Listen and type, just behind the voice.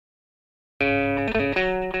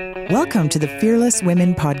Welcome to the Fearless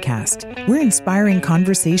Women Podcast. We're inspiring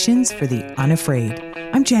conversations for the unafraid.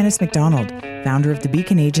 I'm Janice McDonald, founder of the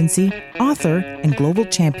Beacon Agency, author, and global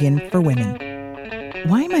champion for women.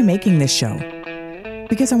 Why am I making this show?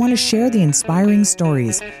 Because I want to share the inspiring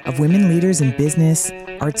stories of women leaders in business,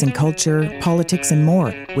 arts and culture, politics, and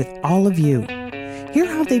more with all of you. Hear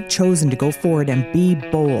how they've chosen to go forward and be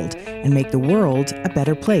bold and make the world a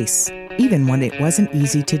better place, even when it wasn't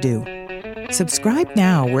easy to do. Subscribe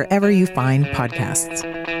now wherever you find podcasts.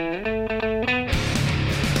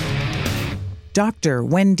 Dr.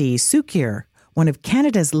 Wendy Sukhir, one of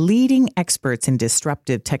Canada's leading experts in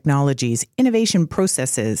disruptive technologies, innovation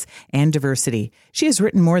processes, and diversity. She has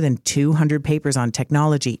written more than 200 papers on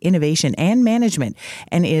technology, innovation, and management,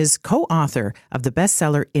 and is co-author of the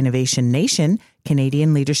bestseller Innovation Nation,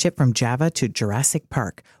 Canadian Leadership from Java to Jurassic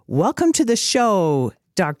Park. Welcome to the show,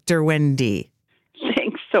 Dr. Wendy.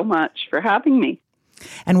 Thanks so much for having me.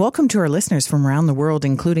 And welcome to our listeners from around the world,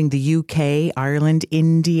 including the UK, Ireland,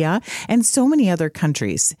 India, and so many other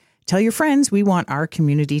countries. Tell your friends we want our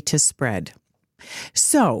community to spread.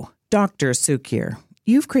 So, Dr. Sukhir,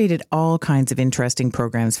 you've created all kinds of interesting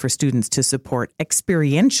programs for students to support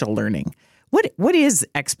experiential learning. What is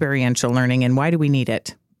experiential learning and why do we need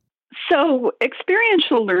it? So,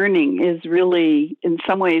 experiential learning is really, in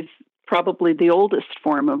some ways, probably the oldest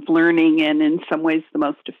form of learning and in some ways the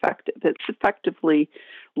most effective. It's effectively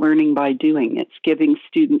learning by doing. It's giving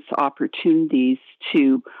students opportunities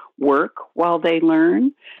to work while they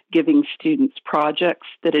learn, giving students projects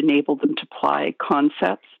that enable them to apply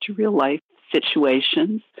concepts to real life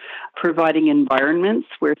situations, providing environments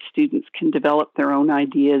where students can develop their own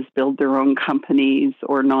ideas, build their own companies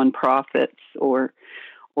or nonprofits or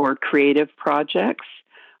creative projects.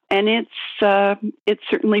 And it's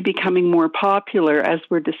certainly becoming more popular as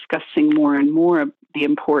we're discussing more and more the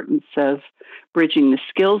importance of bridging the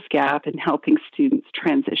skills gap and helping students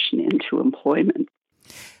transition into employment.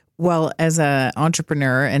 Well, as an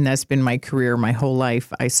entrepreneur, and that's been my career my whole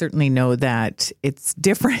life, I certainly know that it's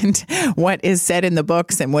different what is said in the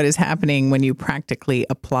books and what is happening when you practically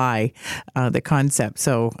apply the concept.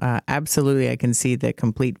 So absolutely, I can see the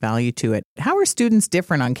complete value to it. How are students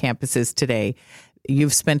different on campuses today?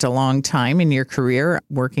 You've spent a long time in your career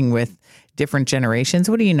working with different generations.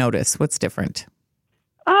 What do you notice? What's different?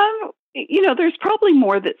 There's probably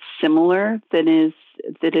more that's similar than is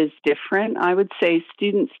different. I would say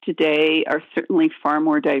students today are certainly far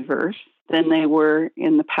more diverse than they were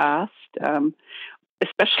in the past,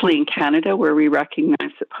 especially in Canada, where we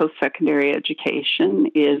recognize that post-secondary education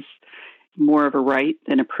is more of a right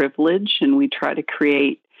than a privilege, and we try to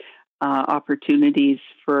create opportunities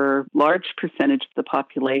for large percentage of the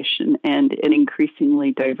population and an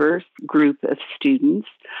increasingly diverse group of students.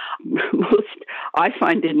 I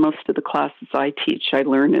find in most of the classes I teach, I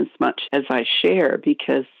learn as much as I share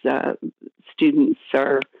because students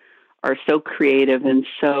are so creative and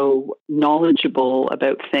so knowledgeable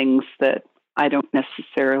about things that I don't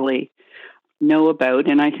necessarily know about.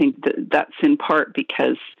 And I think that's in part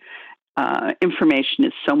because information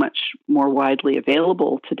is so much more widely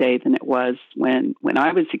available today than it was when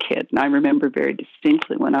I was a kid. And I remember very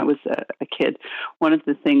distinctly when I was a kid, one of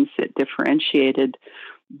the things that differentiated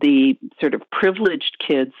the sort of privileged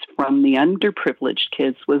kids from the underprivileged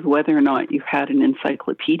kids was whether or not you had an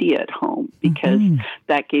encyclopedia at home, because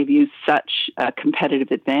that gave you such a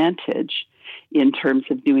competitive advantage in terms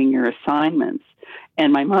of doing your assignments.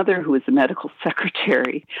 And my mother, who was a medical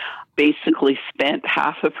secretary, basically spent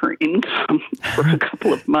half of her income for a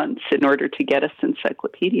couple of months in order to get us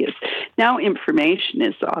encyclopedias. Now information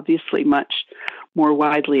is obviously much more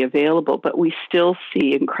widely available, but we still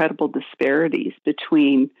see incredible disparities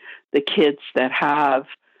between the kids that have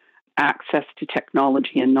access to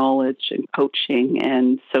technology and knowledge and coaching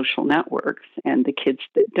and social networks and the kids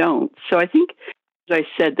that don't. So I think, as I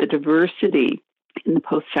said, the diversity in the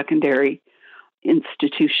post-secondary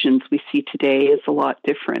institutions we see today is a lot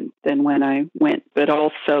different than when I went, but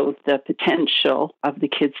also the potential of the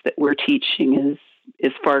kids that we're teaching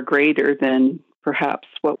is far greater than perhaps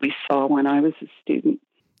what we saw when I was a student.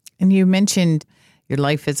 And you mentioned your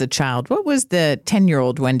life as a child. What was the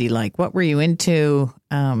 10-year-old Wendy like? What were you into?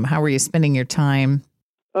 How were you spending your time?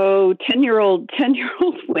 Oh, 10-year-old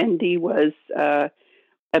Wendy was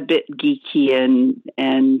a bit geeky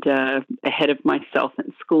and ahead of myself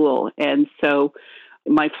in school. And so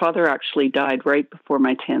my father actually died right before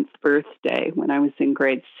my 10th birthday when I was in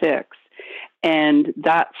grade 6. And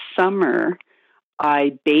that summer,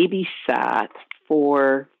 I babysat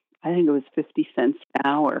for, I think it was 50 cents an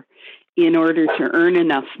hour, in order to earn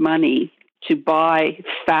enough money to buy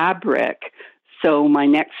fabric so my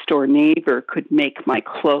next door neighbor could make my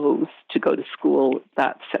clothes to go to school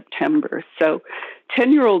that September. So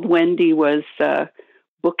 10-year-old Wendy was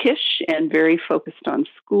bookish and very focused on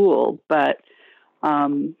school, but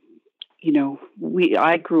I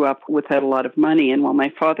grew up without a lot of money, and while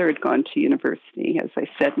my father had gone to university, as I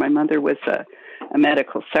said, my mother was a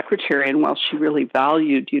medical secretary, and while she really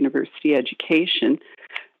valued university education,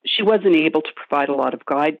 she wasn't able to provide a lot of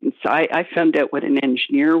guidance. I found out what an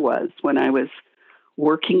engineer was when I was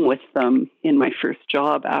working with them in my first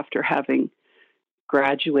job after having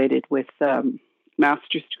graduated with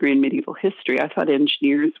master's degree in medieval history. I thought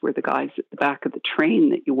engineers were the guys at the back of the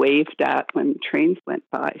train that you waved at when the trains went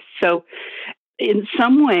by. So in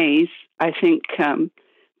some ways, I think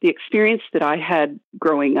the experience that I had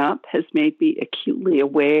growing up has made me acutely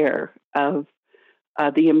aware of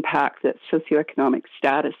the impact that socioeconomic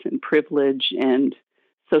status and privilege and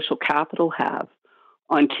social capital have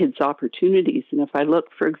on kids' opportunities. And if I look,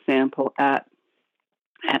 for example, at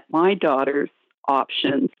my daughter's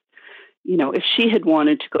options, if she had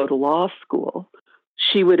wanted to go to law school,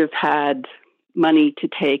 she would have had money to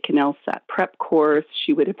take an LSAT prep course.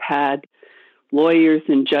 She would have had lawyers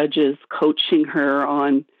and judges coaching her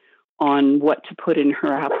on what to put in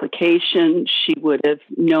her application. She would have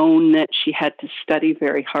known that she had to study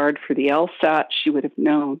very hard for the LSAT. She would have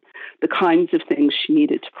known the kinds of things she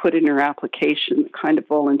needed to put in her application, the kind of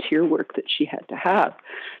volunteer work that she had to have.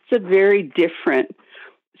 It's a very different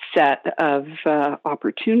set of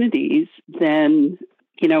opportunities than,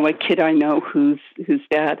 a kid I know whose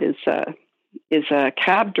dad is a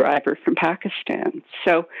cab driver from Pakistan.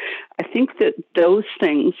 So I think that those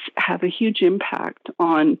things have a huge impact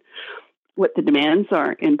on what the demands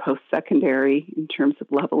are in post-secondary in terms of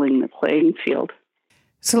leveling the playing field.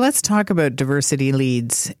 So let's talk about Diversity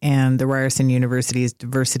Leads and the Ryerson University's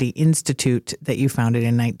Diversity Institute that you founded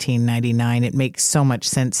in 1999. It makes so much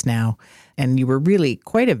sense now. And you were really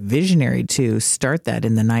quite a visionary to start that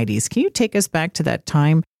in the 90s. Can you take us back to that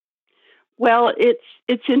time? Well, it's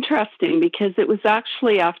interesting because it was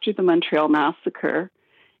actually after the Montreal Massacre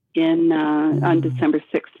on December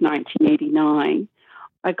 6, 1989.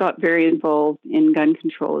 I got very involved in gun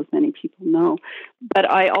control, as many people know. But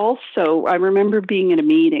I remember being at a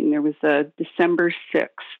meeting. There was a December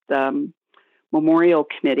 6th memorial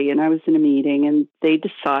committee, and I was in a meeting, and they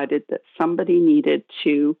decided that somebody needed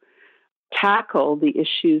to tackle the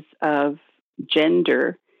issues of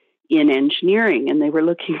gender in engineering, and they were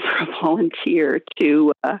looking for a volunteer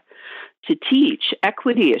to teach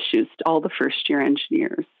equity issues to all the first-year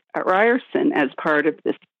engineers at Ryerson as part of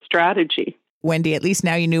this strategy. Wendy, at least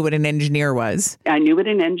now you knew what an engineer was. I knew what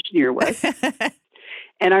an engineer was.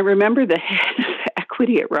 And I remember the head of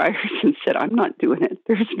equity at Ryerson said, I'm not doing it.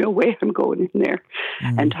 There's no way I'm going in there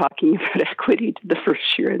and talking about equity to the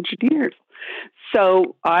first-year engineers.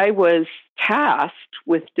 So I was tasked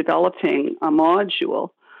with developing a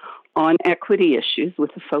module on equity issues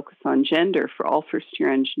with a focus on gender for all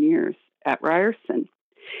first-year engineers at Ryerson.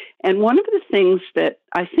 And one of the things that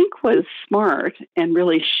I think was smart and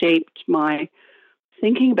really shaped my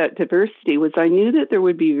thinking about diversity was I knew that there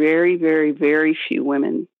would be very, very, very few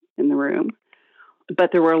women in the room,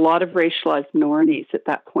 but there were a lot of racialized minorities at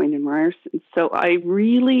that point in Ryerson. So I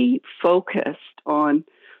really focused on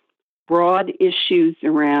broad issues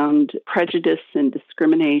around prejudice and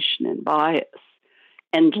discrimination and bias,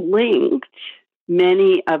 and linked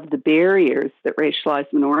many of the barriers that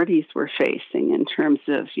racialized minorities were facing in terms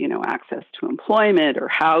of, access to employment or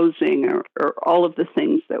housing or all of the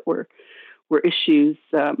things that were issues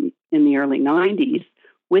in the early 90s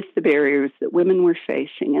with the barriers that women were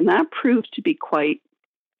facing. And that proved to be quite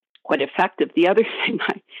effective. The other thing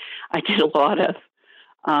I did a lot of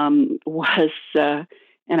was,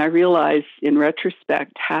 and I realized in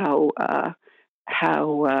retrospect how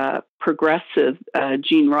progressive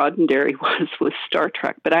Gene Roddenberry was with Star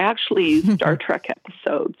Trek, but I actually used Star Trek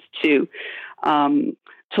episodes to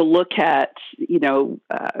look at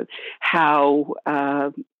how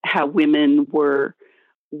women were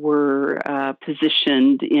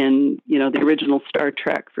positioned in the original Star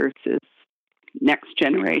Trek versus Next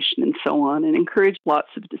Generation and so on, and encourage lots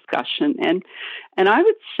of discussion. And I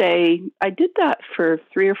would say I did that for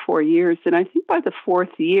 3 or 4 years, and I think by the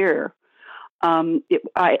 4th year,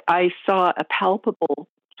 I saw a palpable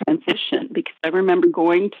transition, because I remember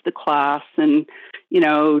going to the class and,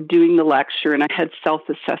 doing the lecture, and I had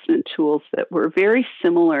self-assessment tools that were very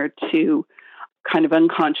similar to kind of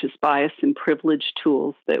unconscious bias and privilege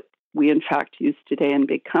tools that we in fact use today in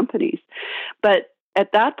big companies. But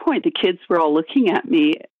at that point, the kids were all looking at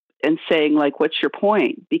me and saying, like, what's your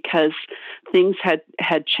point? Because things had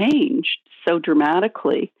changed so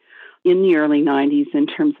dramatically in the early 90s in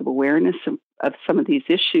terms of awareness of some of these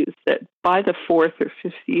issues, that by the fourth or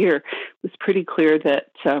fifth year, it was pretty clear that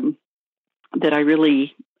that I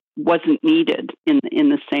really wasn't needed in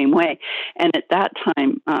the same way. And at that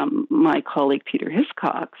time, my colleague Peter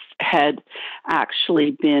Hiscox had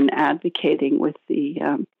actually been advocating with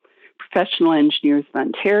the Professional Engineers of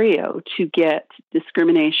Ontario to get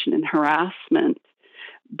discrimination and harassment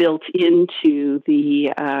built into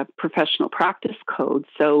the professional practice code.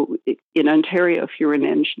 So in Ontario, if you're an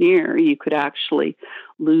engineer, you could actually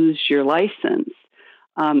lose your license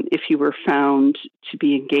if you were found to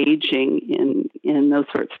be engaging in those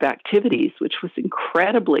sorts of activities, which was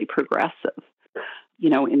incredibly progressive,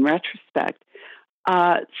 in retrospect.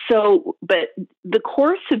 But the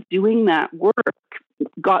course of doing that work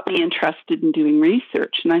got me interested in doing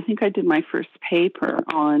research. And I think I did my first paper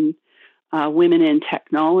on women in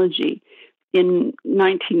technology in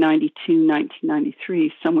 1992,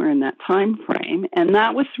 1993, somewhere in that time frame. And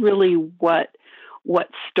that was really what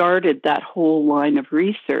started that whole line of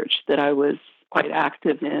research that I was quite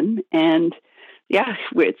active in. And yeah,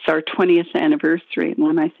 it's our 20th anniversary. And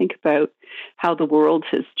when I think about how the world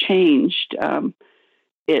has changed,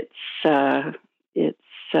 it's been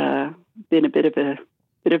a bit of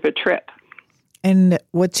a trip. And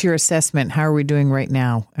what's your assessment? How are we doing right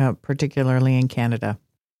now, particularly in Canada?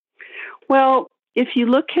 Well, if you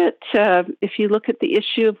look at the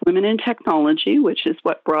issue of women in technology, which is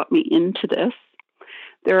what brought me into this,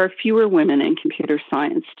 there are fewer women in computer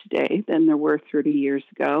science today than there were 30 years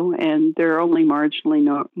ago, and there are only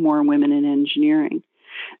marginally more women in engineering.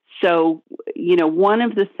 So, one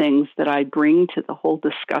of the things that I bring to the whole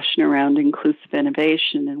discussion around inclusive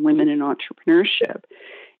innovation and women in entrepreneurship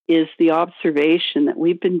is the observation that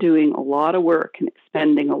we've been doing a lot of work and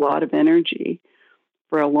expending a lot of energy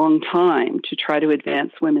for a long time to try to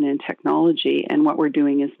advance women in technology, and what we're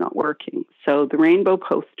doing is not working. So the rainbow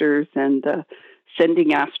posters and the sending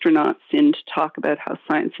astronauts in to talk about how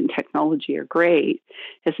science and technology are great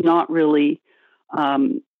has not really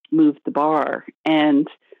moved the bar. And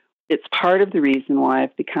it's part of the reason why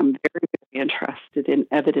I've become very, very interested in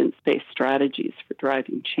evidence-based strategies for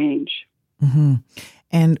driving change. Mm-hmm.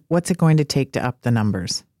 And what's it going to take to up the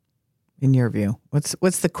numbers, in your view?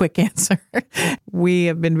 What's the quick answer? We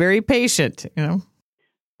have been very patient,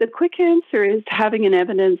 The quick answer is having an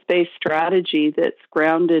evidence-based strategy that's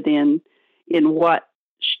grounded in what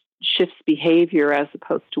shifts behavior as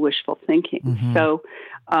opposed to wishful thinking. Mm-hmm. So,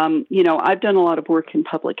 I've done a lot of work in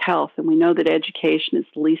public health, and we know that education is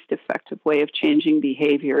the least effective way of changing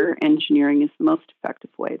behavior. Engineering is the most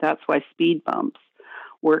effective way. That's why speed bumps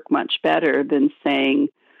work much better than saying,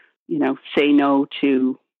 say no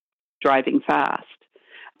to driving fast.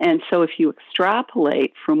 And so if you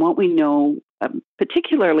extrapolate from what we know,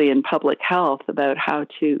 particularly in public health, about how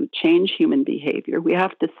to change human behavior, we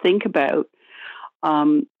have to think about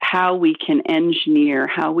how we can engineer,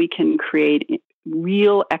 how we can create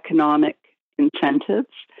real economic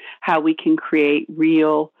incentives, how we can create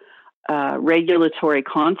real regulatory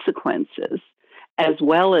consequences, as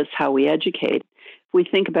well as how we educate. If we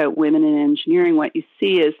think about women in engineering, what you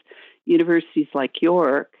see is universities like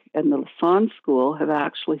York and the Lassonde School have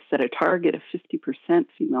actually set a target of 50%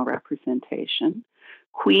 female representation.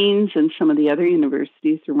 Queen's and some of the other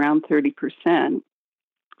universities around 30%.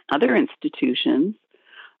 Other institutions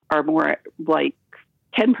are more like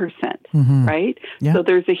 10%, mm-hmm. right? Yeah. So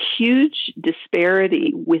there's a huge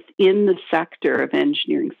disparity within the sector of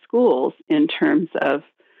engineering schools in terms of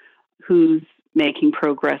who's making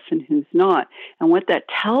progress and who's not. And what that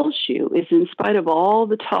tells you is, in spite of all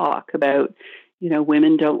the talk about,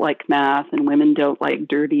 women don't like math and women don't like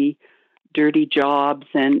dirty jobs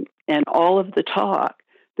and all of the talk,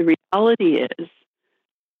 the reality is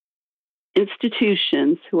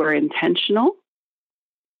institutions who are intentional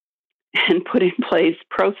and put in place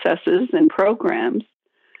processes and programs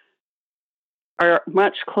are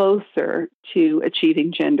much closer to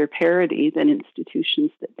achieving gender parity than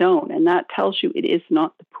institutions that don't. And that tells you it is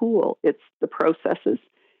not the pool, it's the processes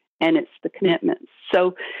and it's the commitments.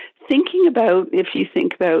 So if you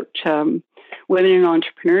think about women in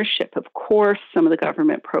entrepreneurship, of course, some of the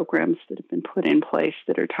government programs that have been put in place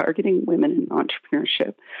that are targeting women in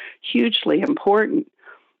entrepreneurship, hugely important.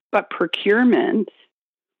 But procurement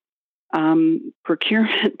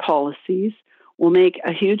policies will make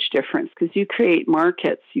a huge difference, because you create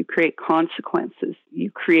markets, you create consequences,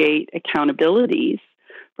 you create accountabilities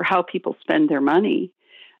for how people spend their money.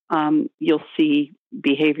 You'll see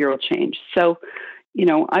behavioral change. So,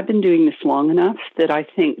 I've been doing this long enough that I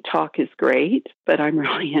think talk is great, but I'm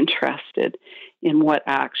really interested in what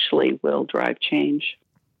actually will drive change.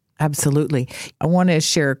 Absolutely. I want to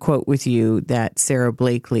share a quote with you that Sarah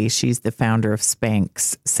Blakely, she's the founder of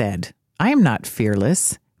Spanx, said, "I am not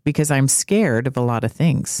fearless because I'm scared of a lot of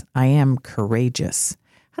things. I am courageous."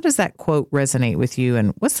 How does that quote resonate with you?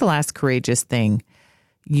 And what's the last courageous thing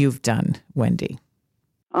you've done, Wendy?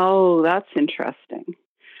 Oh, that's interesting.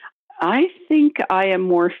 I think I am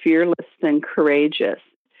more fearless than courageous.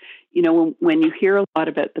 You know, when you hear a lot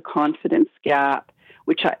about the confidence gap,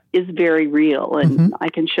 which is very real, and I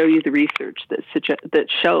can show you the research that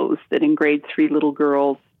shows that in grade 3, little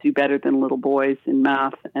girls do better than little boys in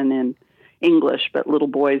math and in English, but little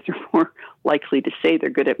boys are more likely to say they're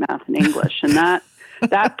good at math and English, and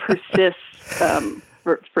that persists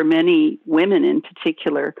for many women in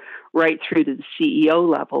particular, right through to the CEO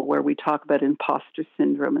level, where we talk about imposter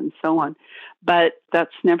syndrome and so on. But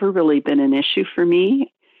that's never really been an issue for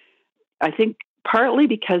me. I think partly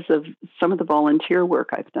because of some of the volunteer work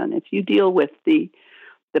I've done. If you deal with the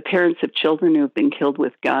parents of children who have been killed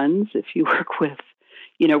with guns, if you work with,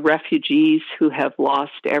 refugees who have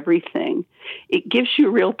lost everything, it gives you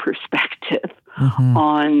real perspective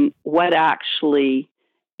on what actually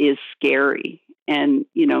is scary. And,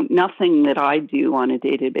 nothing that I do on a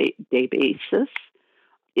day-to-day basis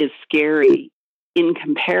is scary in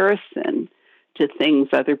comparison to things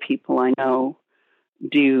other people I know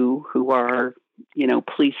do who are,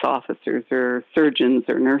 police officers or surgeons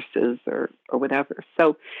or nurses or whatever.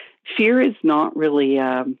 So fear is not really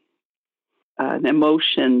an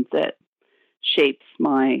emotion that shapes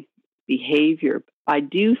my behavior. I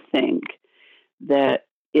do think that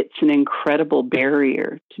it's an incredible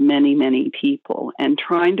barrier to many, many people, and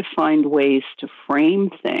trying to find ways to frame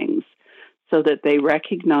things so that they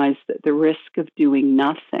recognize that the risk of doing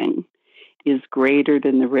nothing is greater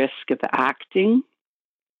than the risk of acting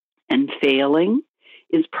and failing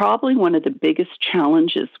is probably one of the biggest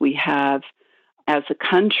challenges we have as a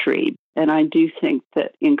country. And I do think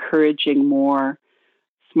that encouraging more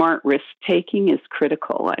smart risk-taking is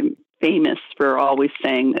critical. I'm famous for always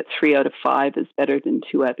saying that 3 out of 5 is better than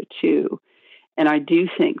 2 out of 2. And I do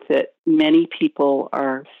think that many people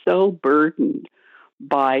are so burdened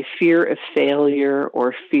by fear of failure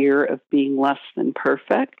or fear of being less than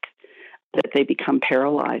perfect that they become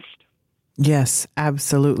paralyzed. Yes,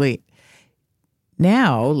 absolutely.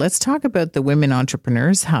 Now, let's talk about the Women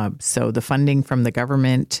Entrepreneurs Hub. So the funding from the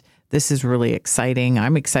government, this is really exciting.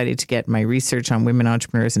 I'm excited to get my research on women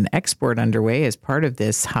entrepreneurs and export underway as part of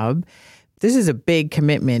this hub. This is a big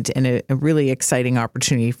commitment and a really exciting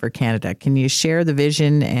opportunity for Canada. Can you share the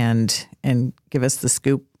vision and give us the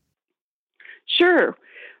scoop? Sure.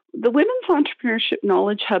 The Women's Entrepreneurship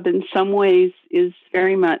Knowledge Hub in some ways is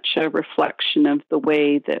very much a reflection of the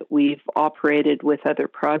way that we've operated with other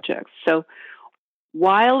projects. So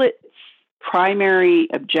while its primary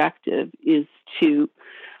objective is to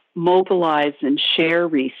mobilize and share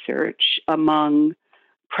research among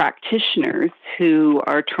practitioners who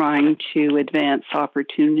are trying to advance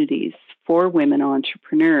opportunities for women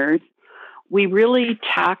entrepreneurs, we really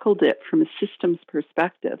tackled it from a systems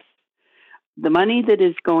perspective. The money that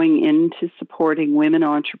is going into supporting women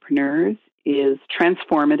entrepreneurs is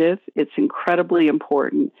transformative. It's incredibly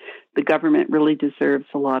important. The government really deserves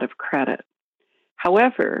a lot of credit.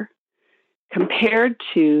 However, compared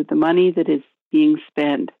to the money that is being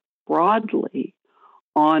spent broadly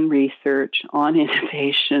on research, on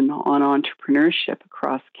innovation, on entrepreneurship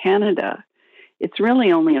across Canada, it's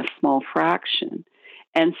really only a small fraction.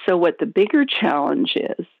 And so what the bigger challenge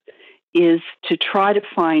is to try to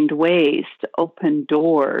find ways to open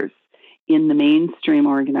doors in the mainstream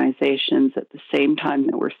organizations at the same time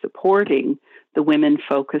that we're supporting the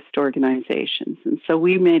women-focused organizations. And so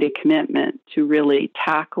we made a commitment to really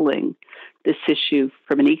tackling this issue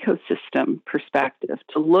from an ecosystem perspective,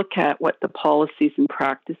 to look at what the policies and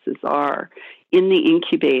practices are in the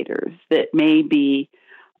incubators that may be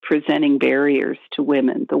presenting barriers to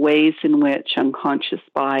women, the ways in which unconscious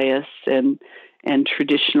bias and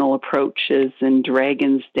traditional approaches and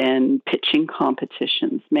Dragon's Den pitching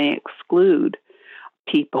competitions may exclude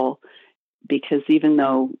people. Because even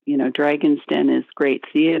though, Dragon's Den is great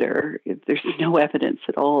theater, there's no evidence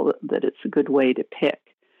at all that it's a good way to pick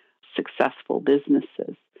successful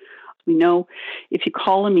businesses. We know if you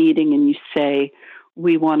call a meeting and you say,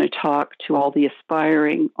 we want to talk to all the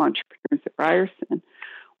aspiring entrepreneurs at Ryerson,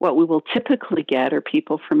 what we will typically get are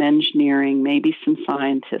people from engineering, maybe some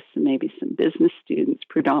scientists, and maybe some business students,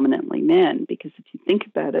 predominantly men. Because if you think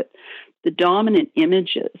about it, the dominant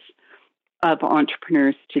images of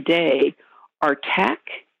entrepreneurs today are tech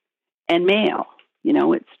and male.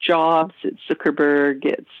 It's Jobs, it's Zuckerberg,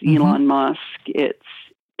 it's Elon Musk, it's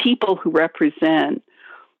people who represent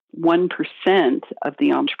 1% of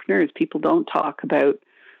the entrepreneurs. People don't talk about,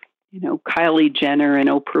 Kylie Jenner and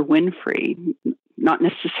Oprah Winfrey, not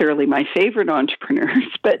necessarily my favorite entrepreneurs,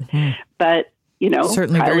 but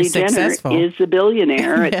certainly Kylie very Jenner successful. is a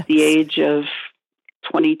billionaire Yes. at the age of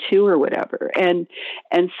 22 or whatever. And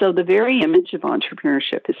so the very image of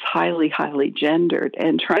entrepreneurship is highly, highly gendered,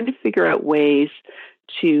 and trying to figure out ways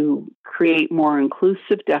to create more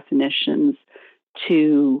inclusive definitions,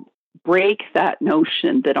 to break that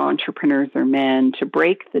notion that entrepreneurs are men, to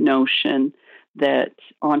break the notion that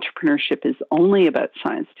entrepreneurship is only about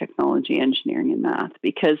science, technology, engineering, and math.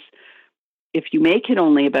 Because if you make it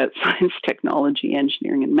only about science, technology,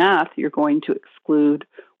 engineering, and math, you're going to exclude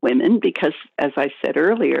women because, as I said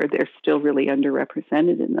earlier, they're still really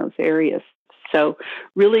underrepresented in those areas. So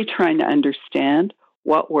really trying to understand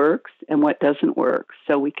what works and what doesn't work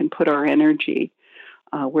so we can put our energy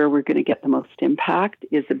where we're going to get the most impact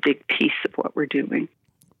is a big piece of what we're doing.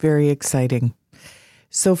 Very exciting.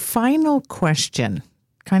 So final question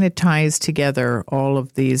kind of ties together all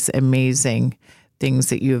of these amazing things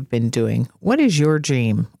that you have been doing. What is your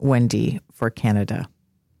dream, Wendy, for Canada?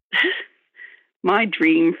 My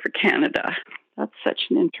dream for Canada. That's such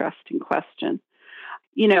an interesting question.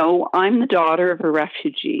 I'm the daughter of a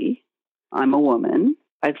refugee. I'm a woman.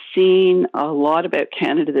 I've seen a lot about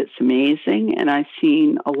Canada that's amazing, and I've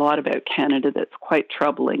seen a lot about Canada that's quite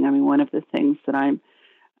troubling. I mean, one of the things that I'm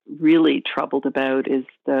really troubled about is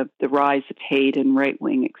the rise of hate and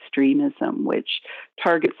right-wing extremism, which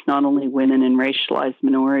targets not only women and racialized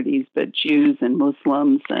minorities, but Jews and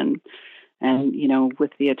Muslims and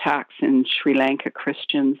with the attacks in Sri Lanka,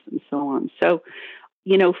 Christians and so on. So,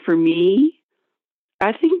 for me,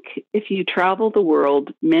 I think if you travel the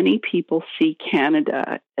world, many people see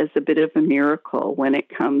Canada as a bit of a miracle when it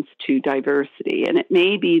comes to diversity. And it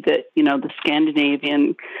may be that, the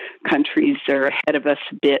Scandinavian countries are ahead of us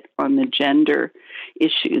a bit on the gender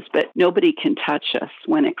issues, but nobody can touch us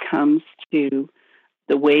when it comes to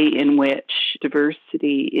the way in which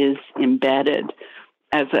diversity is embedded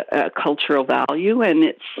as a cultural value. And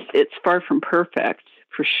it's far from perfect,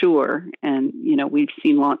 for sure. And, we've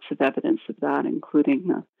seen lots of evidence of that, including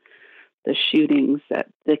the shootings at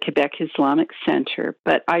the Quebec Islamic Center.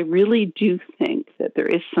 But I really do think that there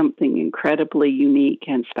is something incredibly unique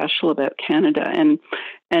and special about Canada. And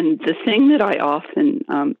the thing that I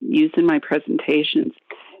often use in my presentations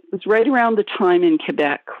was right around the time in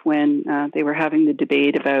Quebec when they were having the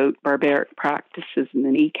debate about barbaric practices in the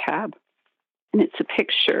niqab. And it's a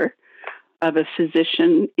picture of a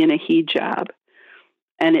physician in a hijab.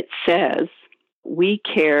 And it says, "We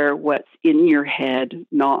care what's in your head,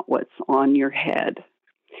 not what's on your head."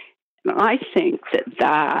 And I think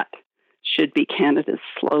that should be Canada's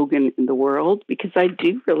slogan in the world, because I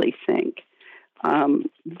do really think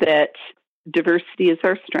that diversity is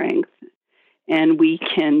our strength and we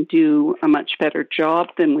can do a much better job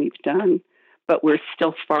than we've done, but we're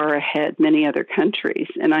still far ahead many other countries.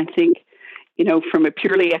 And I think, from a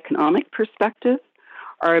purely economic perspective,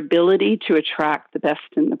 our ability to attract the best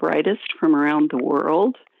and the brightest from around the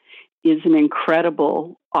world is an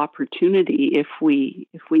incredible opportunity if we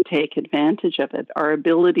take advantage of it. Our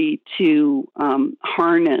ability to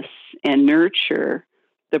harness and nurture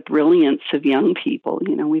the brilliance of young people.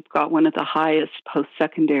 We've got one of the highest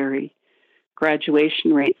post-secondary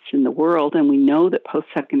graduation rates in the world, and we know that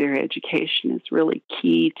post-secondary education is really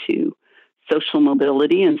key to social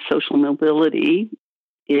mobility, and social mobility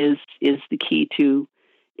is the key to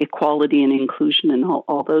equality and inclusion and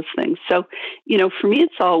all those things. So, for me,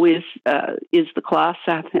 it's always, is the glass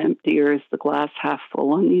half empty or is the glass half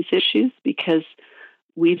full on these issues? Because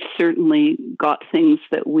we've certainly got things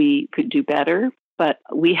that we could do better, but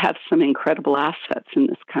we have some incredible assets in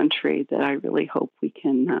this country that I really hope we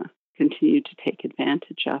can continue to take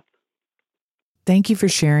advantage of. Thank you for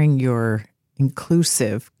sharing your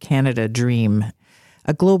inclusive Canada dream,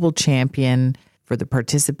 a global champion for the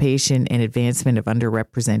participation and advancement of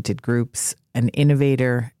underrepresented groups, an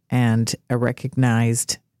innovator, and a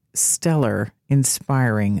recognized, stellar,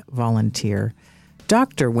 inspiring volunteer.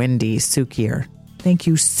 Dr. Wendy Sukier, thank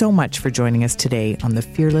you so much for joining us today on the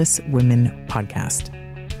Fearless Women podcast.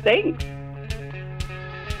 Thanks.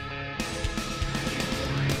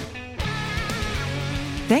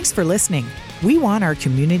 Thanks for listening. We want our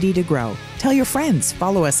community to grow. Tell your friends,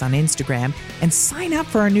 follow us on Instagram, and sign up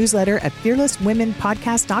for our newsletter at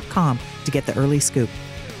fearlesswomenpodcast.com to get the early scoop.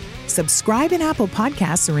 Subscribe in Apple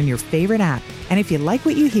Podcasts or in your favorite app. And if you like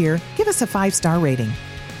what you hear, give us a 5-star rating.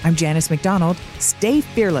 I'm Janice McDonald. Stay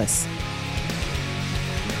fearless.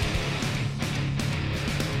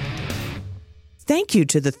 Thank you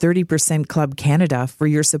to the 30% Club Canada for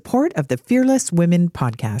your support of the Fearless Women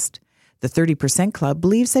podcast. The 30% Club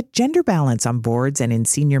believes that gender balance on boards and in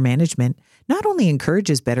senior management not only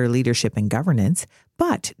encourages better leadership and governance,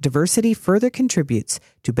 but diversity further contributes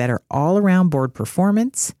to better all-around board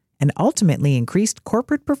performance and ultimately increased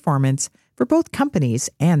corporate performance for both companies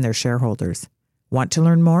and their shareholders. Want to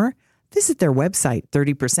learn more? Visit their website,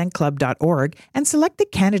 30percentclub.org, and select the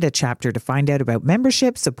Canada chapter to find out about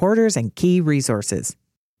membership, supporters, and key resources.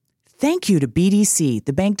 Thank you to BDC,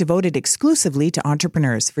 the bank devoted exclusively to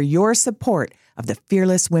entrepreneurs, for your support of the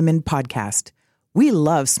Fearless Women podcast. We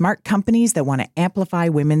love smart companies that want to amplify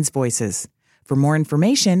women's voices. For more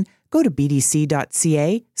information, go to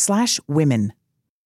bdc.ca/women.